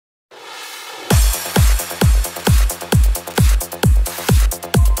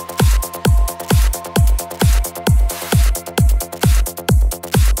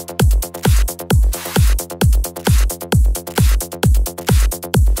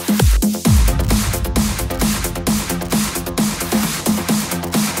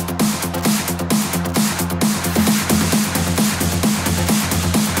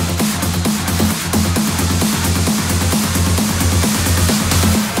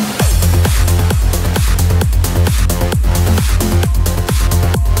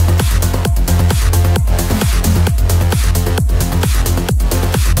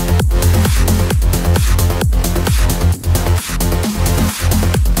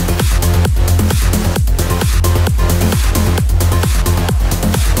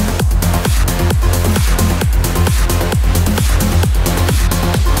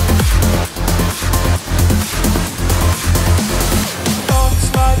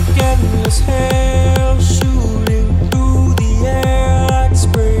as hell, shooting through the air like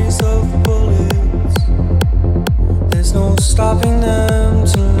sprays of bullets. There's no stopping them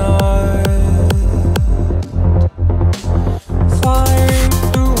tonight. Firing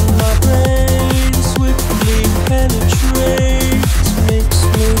through my brain, swiftly penetrates, makes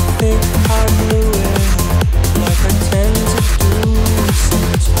me think I blew it, like I tend to do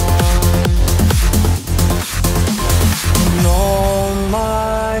sometimes. And all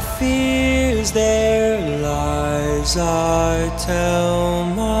my fears, their lies, I tell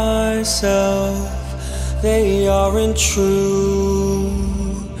myself they aren't true,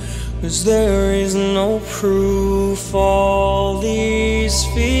 'cause there is no proof. All these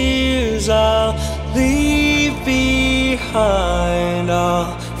fears I'll leave behind.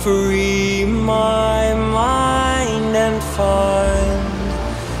 I'll free my mind and find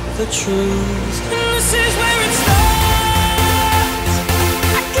the truth. And this is where it starts.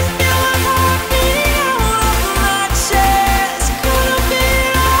 I can feel my heart beating out of my chest. Could have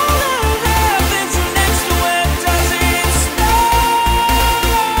been all that happens next. Where does it start?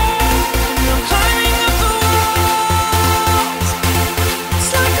 I'm climbing up the walls. It's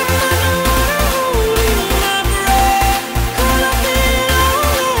like I'm underwater, holding my breath. Could have been all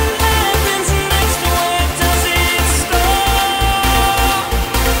that happens next. Where does it start?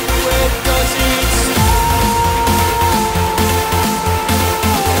 Where does it start?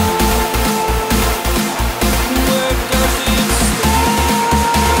 Where does it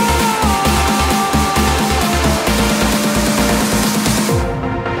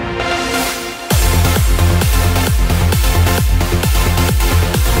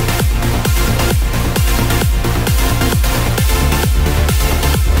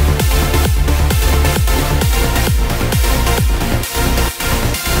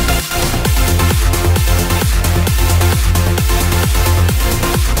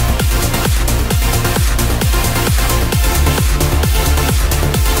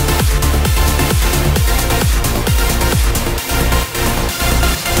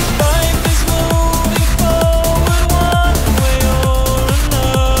Life is moving forward one way or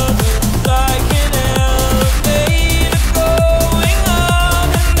another, like an elevator going up,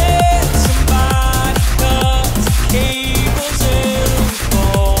 and then somebody cuts cables and we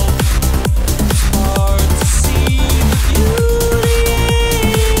fall. It's hard to see the beauty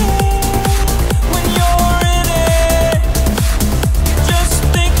when you're in it. You just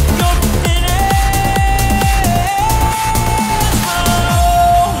think you're finished.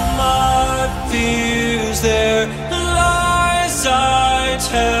 All my fears, their lies, I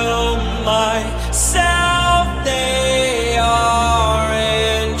tell myself.